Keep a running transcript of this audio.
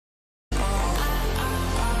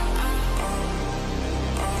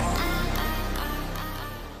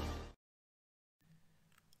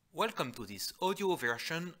Welcome to this audio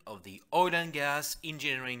version of the Oil and Gas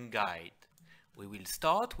Engineering Guide. We will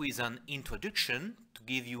start with an introduction to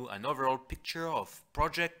give you an overall picture of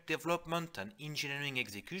project development and engineering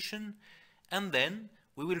execution, and then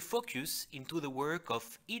we will focus into the work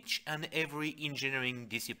of each and every engineering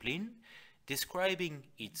discipline, describing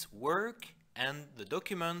its work and the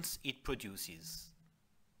documents it produces.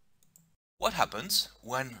 What happens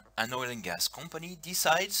when an oil and gas company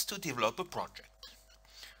decides to develop a project?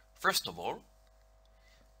 First of all,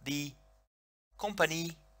 the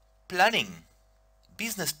company planning,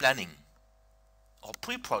 business planning or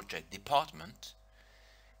pre-project department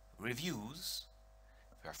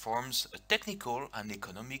performs a technical and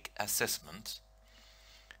economic assessment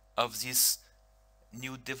of this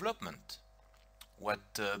new development.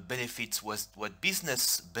 What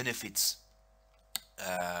business benefits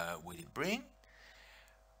will it bring?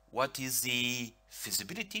 What is the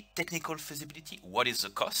feasibility, technical feasibility? What is the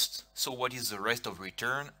cost? So what is the rate of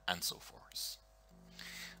return, and so forth.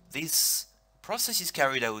 This process is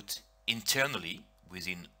carried out internally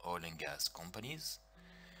within oil and gas companies,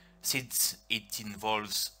 since it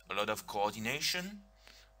involves a lot of coordination,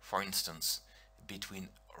 for instance, between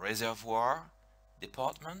reservoir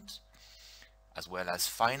department, as well as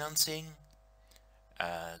financing,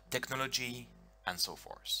 technology, and so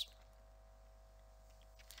forth.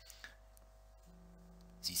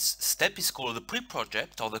 This step is called the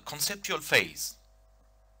pre-project or the conceptual phase.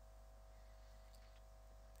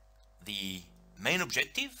 The main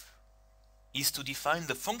objective is to define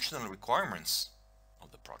the functional requirements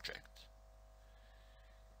of the project,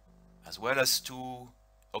 as well as to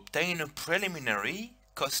obtain a preliminary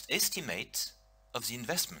cost estimate of the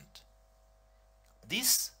investment.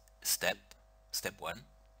 This step 1,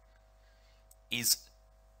 is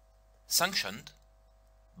sanctioned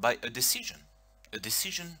by a decision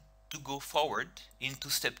to go forward into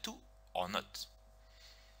step 2 or not.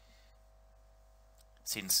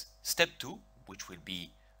 Since step 2, which will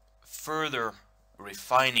be further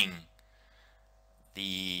refining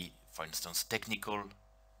the, for instance, technical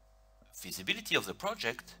feasibility of the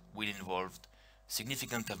project, will involve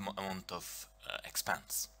significant amount of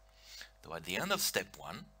expense. So at the end of step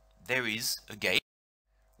 1, there is a gate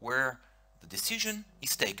where the decision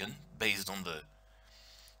is taken based on the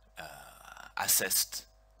assessed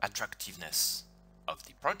attractiveness of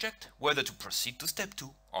the project, whether to proceed to step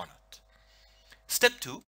 2 or not. Step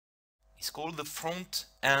 2 is called the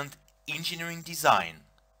front-end engineering design.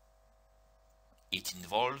 It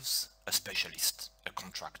involves a specialist, a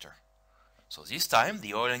contractor. So this time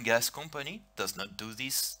the oil and gas company does not do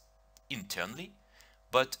this internally,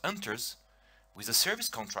 but enters with a service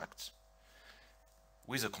contract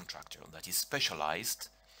with a contractor that is specialized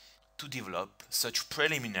to develop such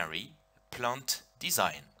preliminary plant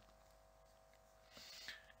design,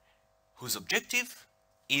 whose objective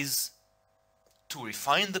is to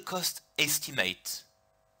refine the cost estimate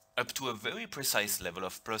up to a very precise level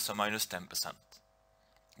of plus or minus 10%,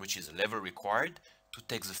 which is a level required to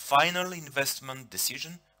take the final investment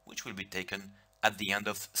decision, which will be taken at the end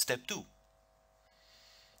of step 2.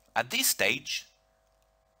 At this stage,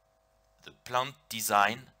 the plant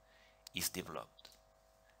design is developed,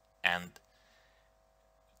 and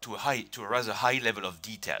to a rather high level of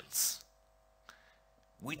details,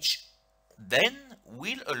 which then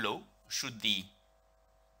will allow, should the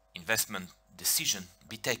investment decision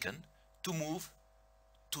be taken, to move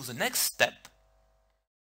to the next step,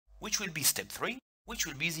 which will be step 3, which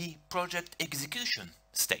will be the project execution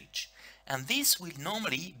stage. And this will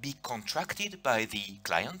normally be contracted by the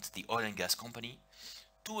client, the oil and gas company,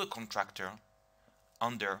 to a contractor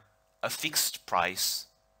under a fixed price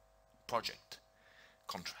project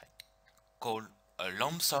contract called a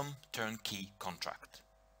lump sum turnkey contract.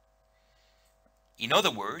 In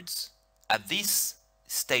other words, at this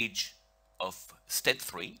stage of step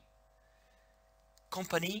 3,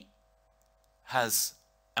 company has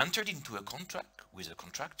entered into a contract with a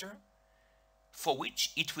contractor for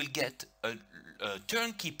which it will get a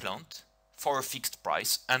turnkey plant for a fixed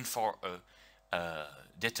price and for a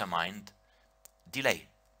determined delay.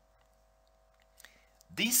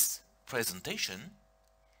 This presentation,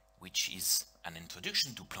 which is an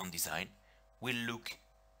introduction to plant design, will look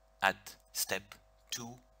at step 2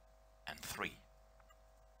 and 3.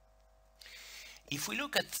 If we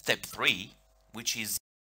look at step 3, which is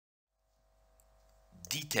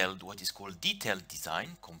detailed, what is called detailed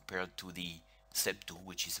design, compared to the step 2,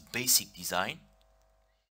 which is basic design,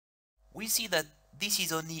 we see that this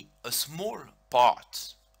is only a small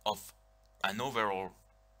part of an overall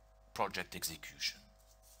project execution.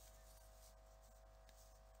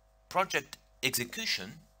 Project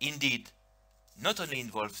execution indeed not only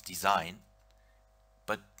involves design,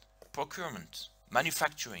 but procurement,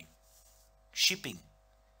 manufacturing, shipping,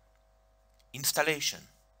 installation,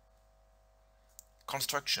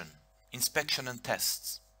 construction, inspection and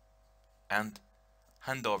tests, and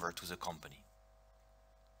handover to the company.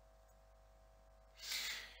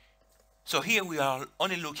 So here we are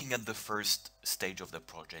only looking at the first stage of the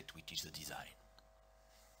project, which is the design.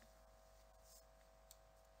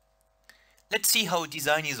 Let's see how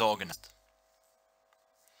design is organized.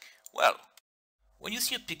 Well, when you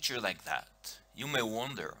see a picture like that, you may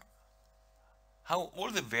wonder how all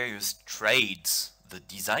the various trades, the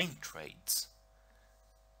design trades,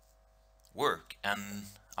 work and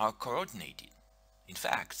are coordinated. In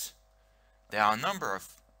fact, there are a number of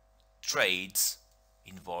trades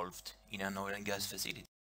involved in an oil and gas facility.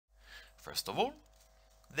 First of all,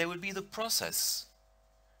 there will be the process,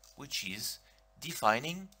 which is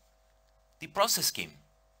defining the process scheme.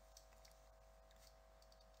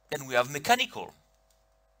 Then we have mechanical,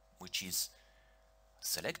 which is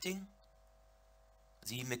selecting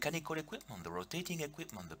the mechanical equipment, the rotating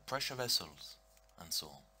equipment, the pressure vessels, and so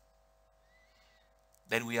on.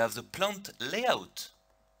 Then we have the plant layout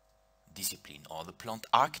discipline, or the plant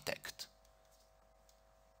architect.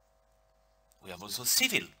 We have also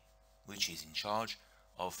civil, which is in charge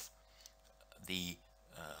of the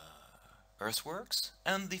earthworks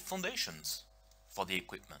and the foundations for the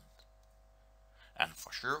equipment. And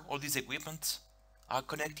for sure, all these equipments are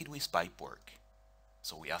connected with pipe work.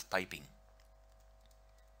 So we have piping.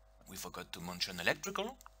 We forgot to mention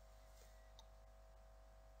electrical.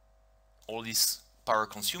 All these power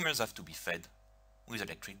consumers have to be fed with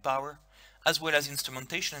electric power, as well as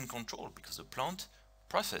instrumentation and control, because the plant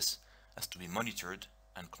process has to be monitored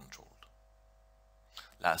and controlled.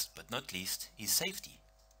 Last but not least is safety.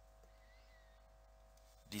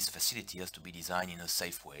 This facility has to be designed in a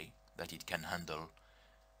safe way that it can handle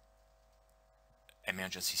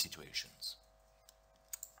emergency situations.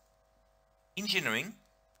 Engineering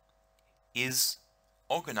is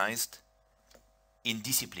organized in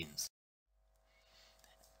disciplines,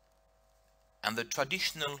 and the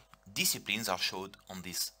traditional disciplines are shown on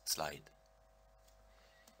this slide.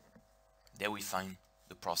 There we find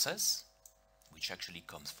the process, which actually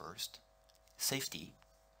comes first, safety,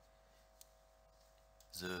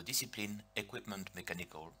 the discipline equipment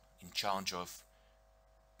mechanical, in charge of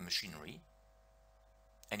machinery,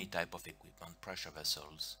 any type of equipment, pressure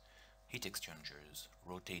vessels, heat exchangers,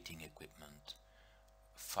 rotating equipment,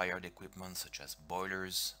 fired equipment such as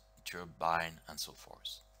boilers, turbine, and so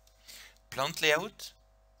forth. Plant layout,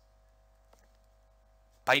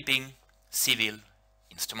 piping, civil,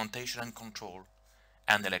 instrumentation and control,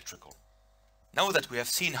 and electrical. Now that we have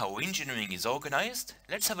seen how engineering is organized,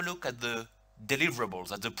 let's have a look at the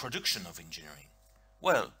deliverables, at the production of engineering.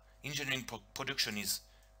 Well, engineering production is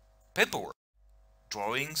paperwork,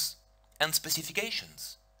 drawings, and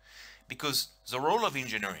specifications, because the role of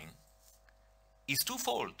engineering is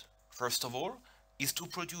twofold. First of all, is to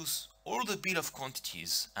produce all the bill of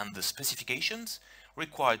quantities and the specifications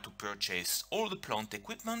required to purchase all the plant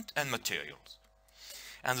equipment and materials.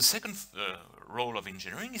 And the second role of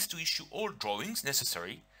engineering is to issue all drawings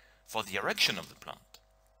necessary for the erection of the plant.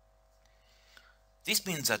 This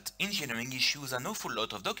means that engineering issues an awful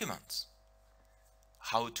lot of documents.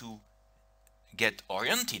 How to get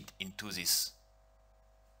oriented into this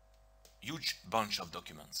huge bunch of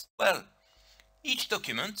documents? Well, each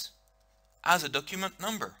document has a document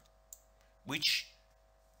number, which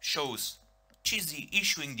shows which is the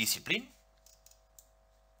issuing discipline,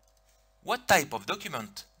 what type of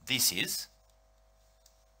document this is,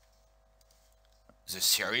 the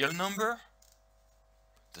serial number,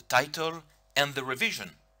 the title, and the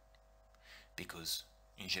revision, because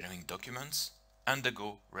engineering documents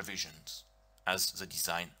undergo revisions as the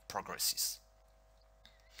design progresses.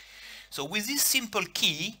 So with this simple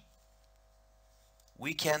key,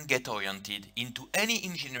 we can get oriented into any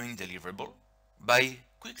engineering deliverable by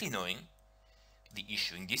quickly knowing the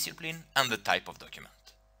issuing discipline and the type of document.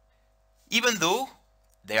 Even though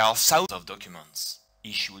there are thousands of documents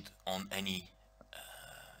issued on any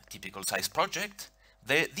typical size project,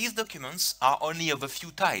 these documents are only of a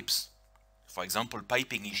few types. For example,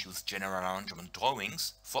 piping issues general arrangement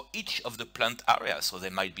drawings for each of the plant areas, so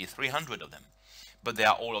there might be 300 of them, but they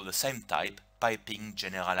are all of the same type, piping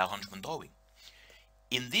general arrangement drawing.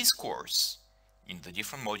 In this course, in the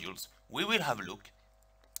different modules, we will have a look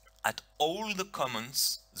at all the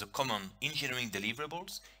common engineering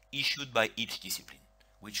deliverables issued by each discipline,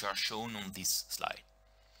 which are shown on this slide.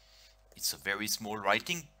 It's a very small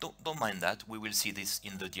writing, don't mind that, we will see this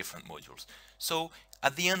in the different modules. So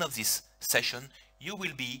at the end of this session, you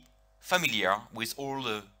will be familiar with all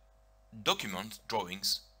the documents,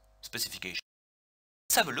 drawings, specifications.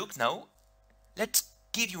 Let's have a look now. Let's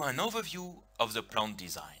give you an overview of the plant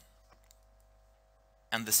design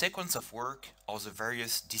and the sequence of work of the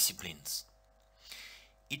various disciplines.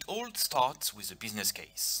 It all starts with the business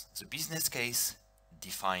case. The business case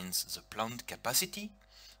defines the plant capacity,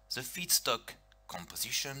 the feedstock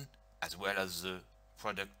composition, as well as the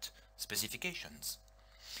product specifications.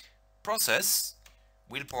 Process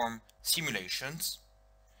will perform simulations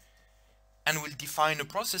and will define a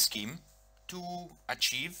process scheme to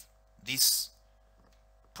achieve these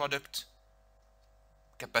product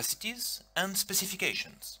capacities and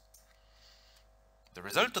specifications. The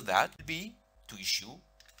result of that will be to issue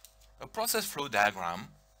a process flow diagram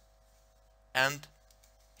and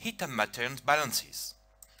heat and material balances.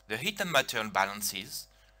 The heat and material balances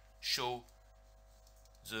show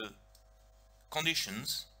the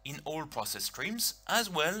conditions in all process streams as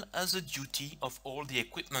well as the duty of all the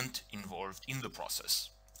equipment involved in the process,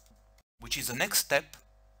 which is the next step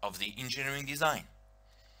of the engineering design.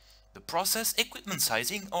 The process equipment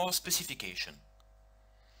sizing or specification.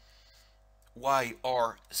 Why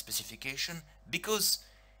or specification? Because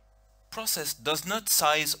process does not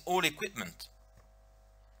size all equipment.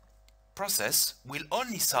 Process will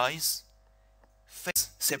only size phase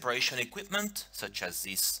separation equipment, such as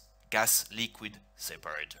this gas-liquid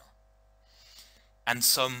separator, and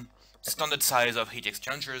some standard size of heat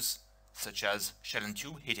exchangers, such as shell and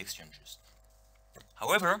tube heat exchangers.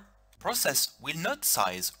 However, process will not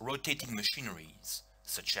size rotating machineries,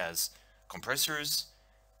 such as compressors,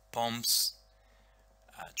 pumps,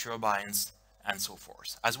 turbines, and so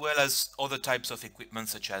forth, as well as other types of equipment,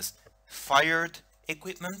 such as fired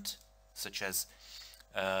equipment, such as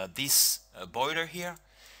this boiler here,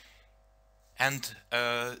 and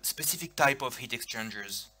specific type of heat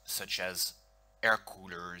exchangers, such as air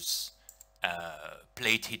coolers,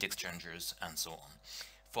 plate heat exchangers, and so on.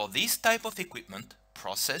 For this type of equipment,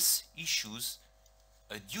 process issues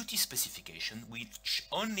a duty specification which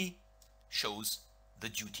only shows the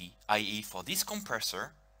duty, i.e. for this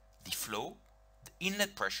compressor, the flow, the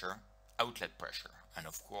inlet pressure, outlet pressure, and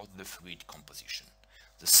of course the fluid composition.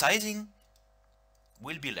 The sizing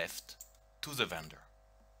will be left to the vendor.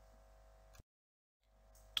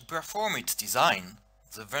 To perform its design,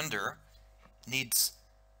 the vendor needs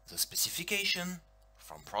the specification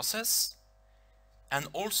from process and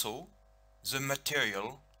also the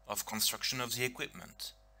material of construction of the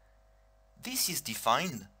equipment. This is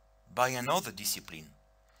defined by another discipline,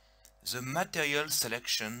 the material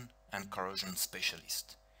selection and corrosion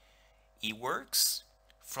specialist. He works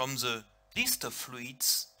from the list of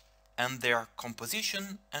fluids and their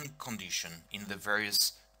composition and condition in the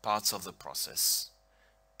various parts of the process.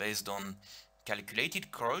 Based on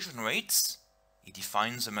calculated corrosion rates, he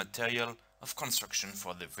defines the material of construction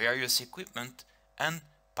for the various equipment and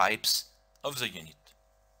pipes of the unit.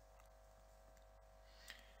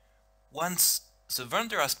 Once the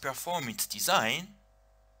vendor has performed its design,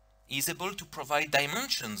 he is able to provide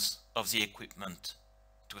dimensions of the equipment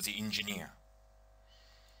to the engineer,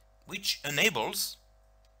 which enables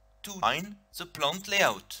to define the plant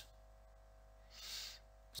layout.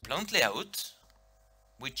 The plant layout,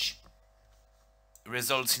 which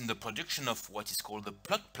results in the production of what is called the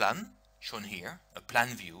plot plan, shown here, a plan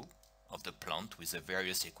view of the plant with the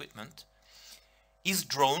various equipment, is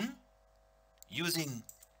drawn using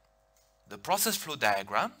the process flow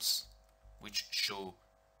diagrams, which show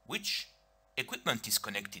which equipment is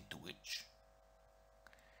connected to which,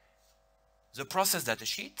 the process data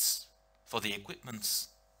sheets for the equipments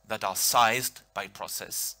that are sized by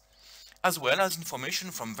process, as well as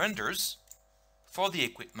information from vendors for the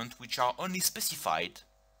equipment which are only specified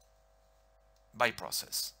by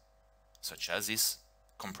process, such as this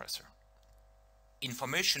compressor.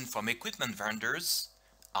 Information from equipment vendors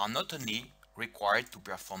are not only required to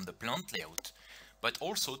perform the plant layout, but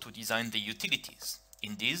also to design the utilities.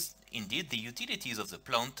 Indeed, the utilities of the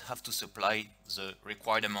plant have to supply the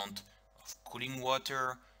required amount of cooling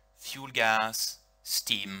water, fuel gas,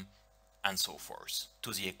 steam, and so forth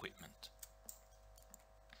to the equipment.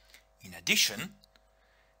 In addition,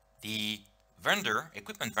 the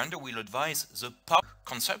equipment vendor will advise the power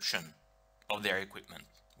consumption of their equipment,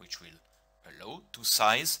 which will allow to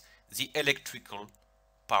size the electrical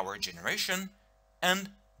power generation and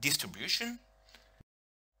distribution,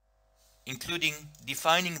 including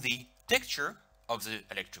defining the texture of the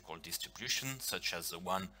electrical distribution, such as the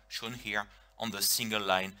one shown here on the single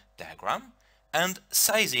line diagram, and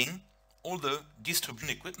sizing all the distribution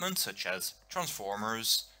equipment such as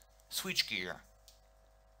transformers, switchgear,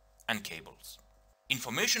 and cables.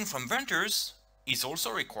 Information from vendors is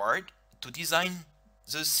also required to design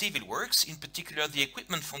the civil works, in particular the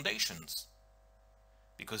equipment foundations,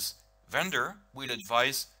 because vendor will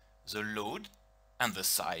advise the load and the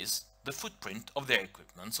size, the footprint of their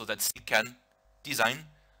equipment, so that they can design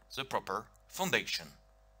the proper foundation.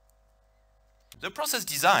 The process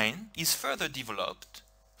design is further developed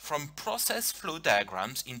from process flow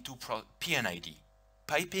diagrams into P&ID,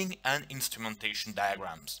 piping and instrumentation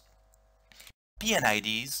diagrams.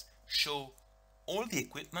 P&IDs show all the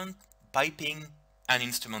equipment, piping and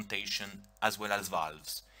instrumentation, as well as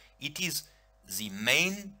valves. It is the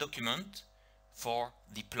main document for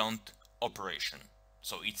the plant operation.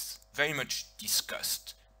 So it's very much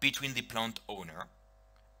discussed between the plant owner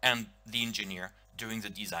and the engineer during the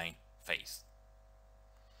design phase.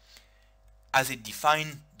 As it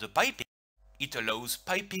defines the piping, it allows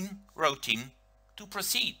piping routing to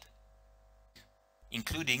proceed,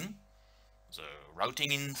 including the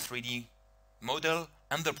routing in 3D model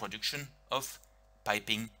and the production of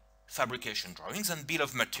piping fabrication drawings and bill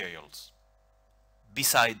of materials.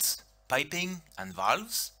 Besides piping and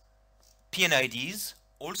valves, P&IDs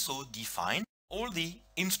also define all the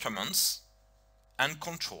instruments and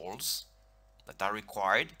controls that are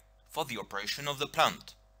required for the operation of the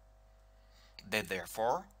plant. They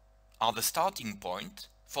therefore are the starting point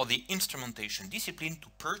for the instrumentation discipline to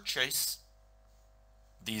purchase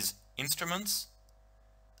these instruments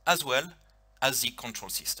as well as the control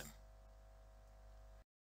system.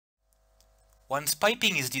 Once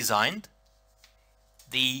piping is designed,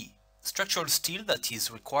 the structural steel that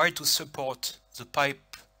is required to support the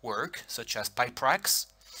pipe work, such as pipe racks,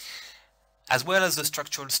 as well as the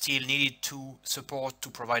structural steel needed to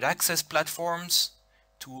provide access platforms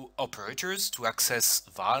to operators to access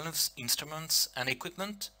valves, instruments, and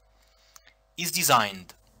equipment, is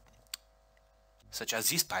designed, such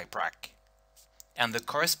as this pipe rack, and the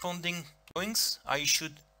corresponding drawings are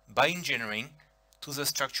issued by engineering to the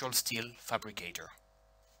structural steel fabricator.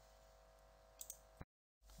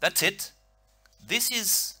 That's it. This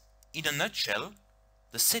is, in a nutshell,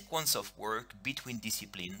 the sequence of work between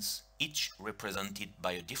disciplines, each represented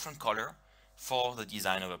by a different color for the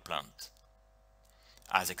design of a plant.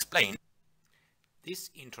 As explained, this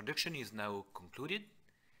introduction is now concluded.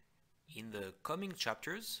 In the coming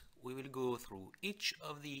chapters, we will go through each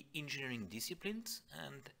of the engineering disciplines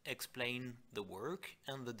and explain the work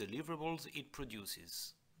and the deliverables it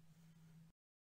produces.